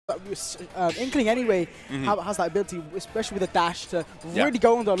Inkling anyway has that ability, especially with a dash, to really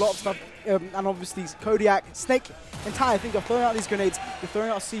go under a lot of stuff. And obviously Kodiak, Snake, Entire, I think you're throwing out these grenades, you're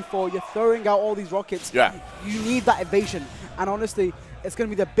throwing out C4, you're throwing out all these rockets. Yeah. You need that evasion. And honestly, it's going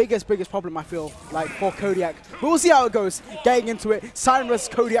to be the biggest problem, I feel, like, for Kodiak. But we'll see how it goes. Getting into it, Siren vs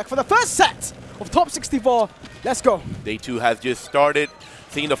Kodiak for the first set of Top 64. Let's go. Day 2 has just started.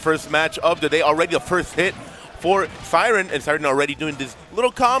 Seeing the first match of the day, already the first hit for Siren, and Siren already doing these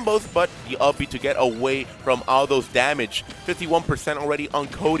little combos, but the upbeat to get away from all those damage. 51% already on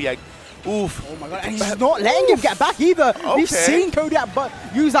Kodiak. Oof. Oh my god, and he's not letting him get back either. Okay. We've seen Kodiak but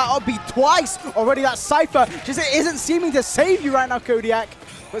use that upbeat twice already. That Cypher just isn't seeming to save you right now, Kodiak.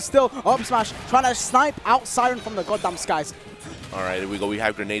 But still, up smash, trying to snipe out Siren from the goddamn skies. All right, there we go. We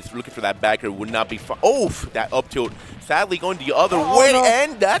have grenades. Looking for that backer. Would not be fun. Oh, that up tilt. Sadly going the other way,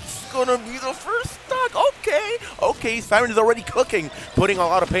 and that's going to be the first stock. Okay. Okay, Siren is already cooking, putting a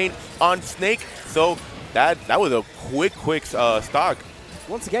lot of pain on Snake. So that was a quick stock.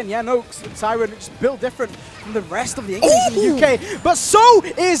 Once again, yeah, no, Siren just built different from the rest of the Inklings in the UK. But so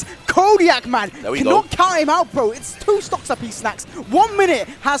is Kodiak, man. There we Cannot go. count him out, bro. It's 2 stocks apiece, Snacks. 1 minute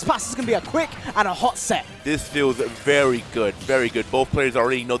has passed. It's going to be a quick and a hot set. This feels very good, very good. Both players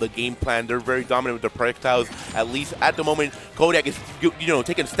already know the game plan. They're very dominant with their projectiles. At least at the moment, Kodiak is,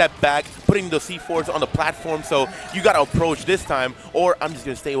 taking a step back, putting the C4s on the platform. So you got to approach this time, or I'm just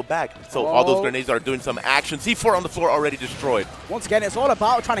going to stay back. So all those grenades are doing some action. C4 on the floor already destroyed. Once again, it's all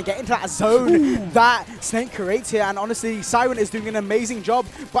about trying to get into that zone that Snake creates here. And honestly, Siren is doing an amazing job.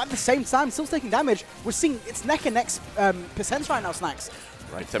 But at the same time, still taking damage. We're seeing it's neck and neck percents right now, Snacks.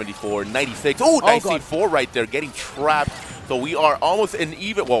 Right, 74, 96. Oh, nice C4 right there, getting trapped. So we are almost in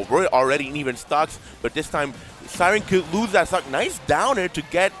even, well, we're already in even stocks, but this time Siren could lose that stock. Nice downer to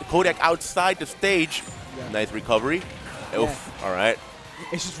get Kodiak outside the stage. Yeah. Nice recovery. Yeah. Oof, all right.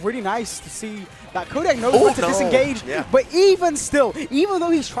 It's just really nice to see that Kodiak knows when to disengage. Yeah. But even still, even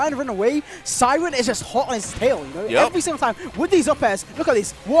though he's trying to run away, Siren is just hot on his tail. Every single time with these up airs. Look at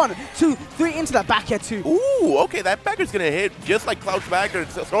this. 1, 2, 3 into the back air too. Ooh, okay, that backer's gonna hit just like Cloud's backer,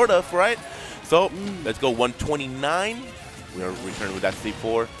 sort of, right? So let's go 129. We are returning with that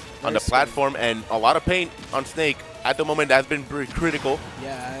C4 on the platform, and a lot of pain on Snake. At the moment, that's been pretty critical.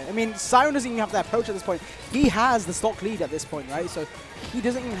 Yeah, I mean, Siren doesn't even have to approach at this point. He has the stock lead at this point, right? So he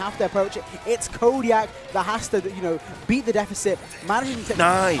doesn't even have to approach it. It's Kodiak that has to, beat the deficit, managing to...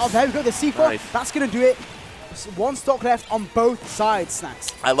 Nice. Oh, there we go, the C4. Nice. That's going to do it. 1 stock left on both sides,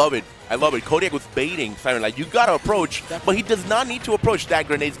 Snacks. I love it. I love it. Kodiak was baiting Siren, like, you got to approach, but he does not need to approach. That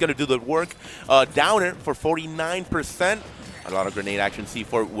grenade's going to do the work. Downer for 49%. A lot of grenade action.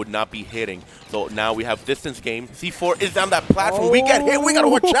 C4 would not be hitting. So now we have distance game. C4 is on that platform. We get hit. We got to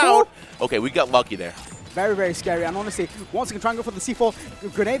watch out. Okay, we got lucky there. Very, very scary. And honestly, once again, try and go for the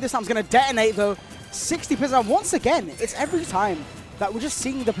C4 grenade this time is going to detonate, though. 60%. And once again, it's every time that we're just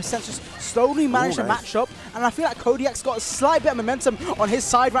seeing the percent just slowly manage to match up. And I feel like Kodiak's got a slight bit of momentum on his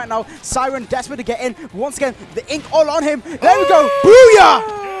side right now. Siren desperate to get in. Once again, the ink all on him. There we go.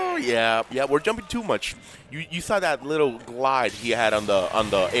 Booyah! Yeah, we're jumping too much. You saw that little glide he had on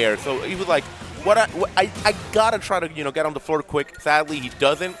the air. So he was like, I gotta try to get on the floor quick. Sadly, he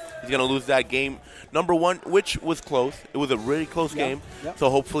doesn't. He's gonna lose that game number 1, which was close. It was a really close game. Yep. So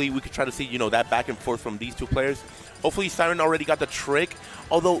hopefully we could try to see that back and forth from these 2 players. Hopefully Siren already got the trick,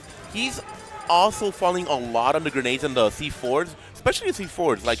 although he's also falling a lot on the grenades and the C4s, especially the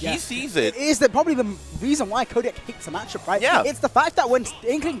C4s. Like, he sees it. It is probably the reason why Kodiak hates the matchup, right? Yeah. It's the fact that when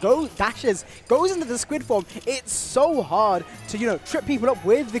Inkling goes into the squid form, it's so hard to, trip people up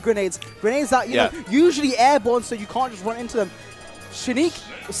with the grenades. Grenades that, usually airborne, so you can't just run into them.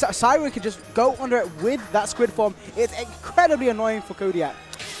 Siren can just go under it with that squid form. It's incredibly annoying for Kodiak.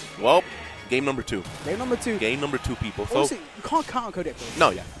 Well, game number 2. Game number 2. Game number 2, people. So you can't count on Kodiak.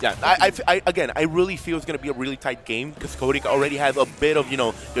 No, again, I really feel it's going to be a really tight game because Kodiak already has a bit of,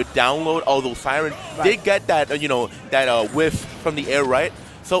 the download, although Siren did get that, that whiff from the air, right?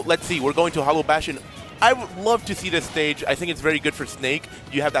 So let's see. We're going to Hollow Bastion. I would love to see this stage. I think it's very good for Snake.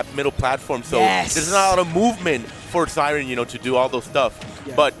 You have that middle platform, so there's not a lot of movement for Siren, to do all those stuff.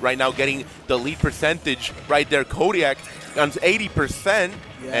 Yeah. But right now, getting the lead percentage right there, Kodiak on 80%.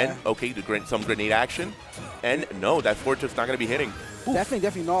 Yeah. And, okay, some grenade action. And no, that fortress not going to be hitting. Oof.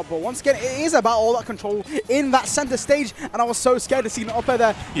 Definitely not. But once again, it is about all that control in that center stage. And I was so scared to see an up air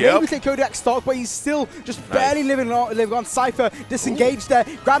there. Maybe take Kodiak's stock, but he's still just barely living on. Cypher disengaged there,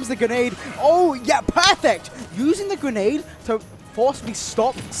 grabs the grenade. Oh, yeah, perfect. Using the grenade to forcibly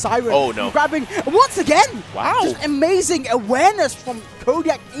stop Siren. Oh, no. Grabbing once again. Wow. Just amazing awareness from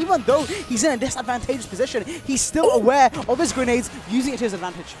Kodiak. Even though he's in a disadvantageous position, he's still aware of his grenades, using it to his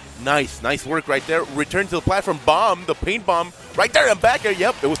advantage. Nice work right there. Return to the platform bomb, the paint bomb, right there and back there.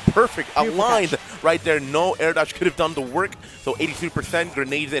 Yep, it was perfect. Aligned right there. No air dodge could have done the work. So 83%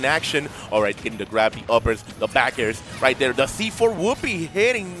 grenades in action. All right, getting to grab the uppers, the back airs right there. The C4 whoopee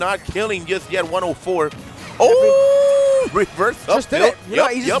hitting, not killing just yet. 104. Oh, reverse up. Just did it. You know,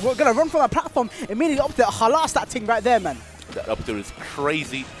 he's yep. just gonna run from that platform immediately up to Halas that thing right there, man. That up there is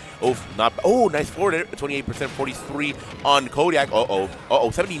crazy. Oh, not oh, nice forward there. 28%, 43 on Kodiak. Uh-oh,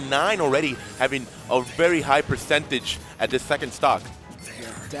 79 already, having a very high percentage at this second stock.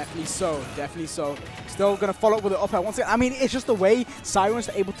 Yeah, definitely so. Still going to follow up with the up air once again. I mean, it's just the way Siren's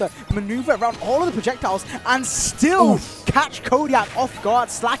able to maneuver around all of the projectiles and still catch Kodiak off guard,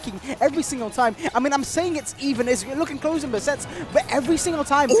 slacking every single time. I mean, I'm saying it's even, it's looking close in percents, but every single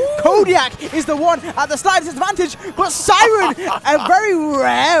time, Kodiak is the one at the slightest advantage, but Siren, a very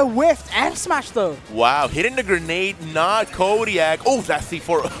rare whiffed F smash though. Wow, hitting the grenade, not Kodiak. Oh, that's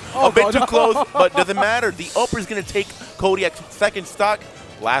C4, a bit too close, but doesn't matter. The upper is going to take Kodiak's second stock.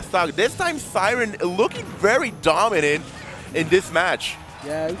 Last stock. This time, Siren looking very dominant in this match.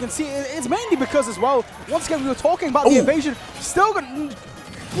 Yeah, you can see it's mainly because as well, once again, we were talking about the evasion. Still got...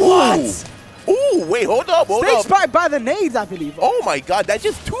 What? Ooh, wait, hold up. Stage spiked by the nades, I believe. Oh my god, that's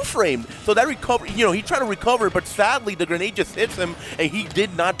just two-framed. So that recover, you know, he tried to recover, but sadly, the grenade just hits him, and he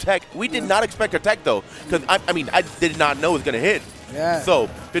did not tech. We did not expect a tech, though, because, I mean, I did not know it was going to hit. Yeah. So,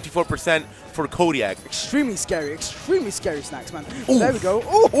 54% for Kodiak. Extremely scary snacks, man. Oof. There we go.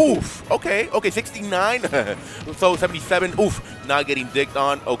 Oof. Okay, 69. So 77. Oof. Not getting digged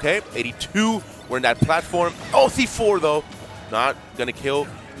on. Okay, 82. We're in that platform. Oh, C4 though. Not gonna kill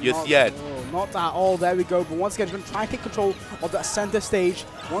just yet. Not at all. There we go. But once again, he's gonna try and take control of that center stage.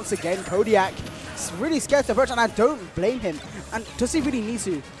 Once again, Kodiak is really scared to approach, and I don't blame him. And does he really need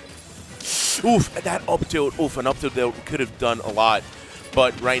to? Oof. That up tilt. Oof. An up tilt there could have done a lot.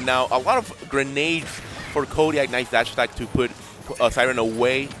 But right now, a lot of grenades for Kodiak. Nice dash attack to put Siren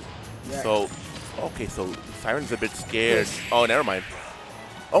away. Yeah. So, okay, so Siren's a bit scared. Oh, never mind.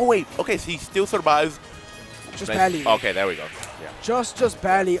 Oh, wait. Okay, so he still survives. Just barely. Okay, there we go. Yeah. Just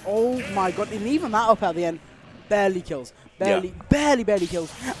barely. Oh, my God. And even that up at the end, barely kills. Barely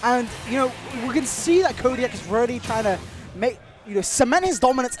kills. And, you know, we can see that Kodiak is really trying to make... cement his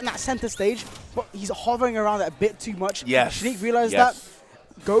dominance in that center stage, but he's hovering around it a bit too much. Yes. Shanique realized that,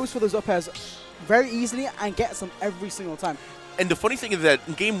 goes for those up airs very easily and gets them every single time. And the funny thing is that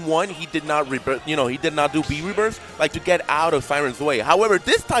in game one, he did not rebirth, he did not do B reverse, like to get out of Siren's way. However,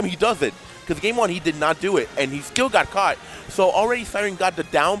 this time he does it, because game one he did not do it, and he still got caught. So already Siren got the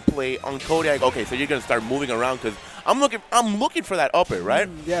downplay on Kodiak. Okay, so you're gonna start moving around because I'm looking for that up air, right?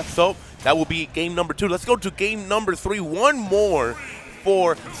 Yeah. So that will be game number 2. Let's go to game number 3. One more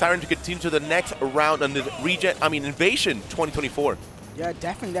for Siren to continue to the next round on the Invasion 2024. Yeah,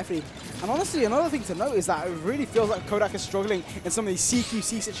 definitely. And honestly, another thing to note is that it really feels like Kodiak is struggling in some of these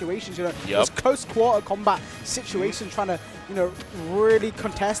CQC situations, those close quarter combat situations, trying to, really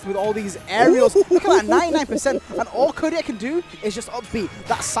contest with all these aerials. Look at that, 99%, and all Kodiak can do is just upbeat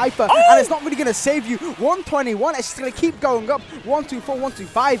that Cypher, and it's not really going to save you. 121, it's just going to keep going up. 124,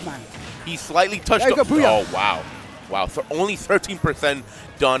 125, man. He slightly touched the... Oh, wow. Wow, so only 13%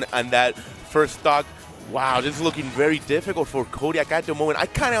 done on that first stock. Wow, this is looking very difficult for Kodiak at the moment. I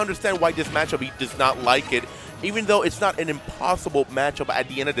kind of understand why this matchup, he does not like it, even though it's not an impossible matchup at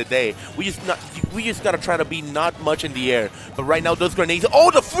the end of the day. We just got to try to be not much in the air. But right now, those grenades.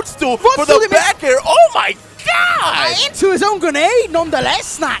 Oh, the footstool for the back air. Oh, my God. Into his own grenade, nonetheless,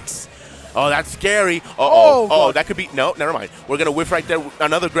 Snacks. Oh, that's scary. Oh, that could be. No, never mind. We're going to whiff right there.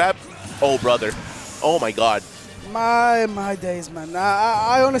 Another grab. Oh, brother. Oh, my God. My days, man.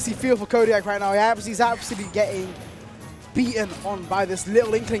 I honestly feel for Kodiak right now. He's absolutely getting beaten on by this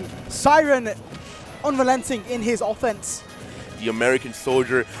little Inkling. Siren unrelenting in his offense. The American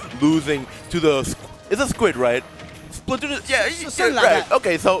soldier losing to the... It's a squid, right? Splatoon, yeah, something like right. that.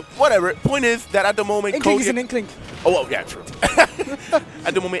 Okay, so whatever. Point is that at the moment... Inkling is an Inkling. Oh, well, yeah, true.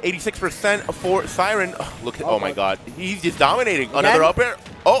 At the moment, 86% for Siren. Oh, look at... Oh, my God. He's just dominating. Another up air.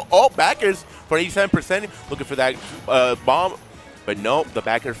 Oh, backers for 87%. Looking for that bomb. But no, the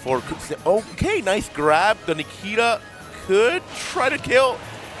backer for... Okay, nice grab. The Nikita could try to kill.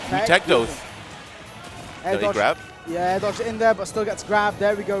 Retech those. Air dodge. Grab? Yeah, air dodge in there, but still gets grabbed.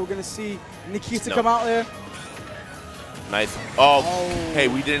 There we go. We're going to see Nikita come out there. Nice. Oh, hey,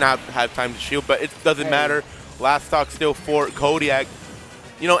 we did not have time to shield, but it doesn't matter. Last stock still for Kodiak.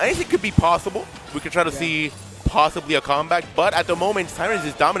 Anything could be possible. We could try to see possibly a comeback. But at the moment, Siren is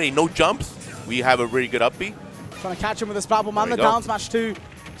just dominating. No jumps. We have a really good up B. Trying to catch him with the splat, man. The go. down smash too.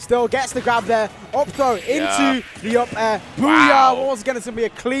 Still gets the grab there. Up throw into the up air. Booyah. Wow. Once again, it's going to be a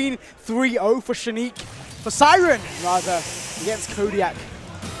clean 3-0 for Shanique. For Siren, rather, against Kodiak.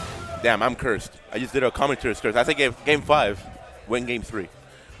 Damn, I'm cursed. I just did a commentator's curse. I think game 5, win game 3.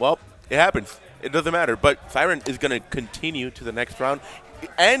 Well, it happens. It doesn't matter. But Siren is going to continue to the next round,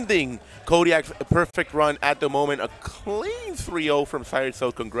 ending Kodiak's perfect run at the moment. A clean 3-0 from Siren,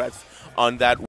 so congrats on that.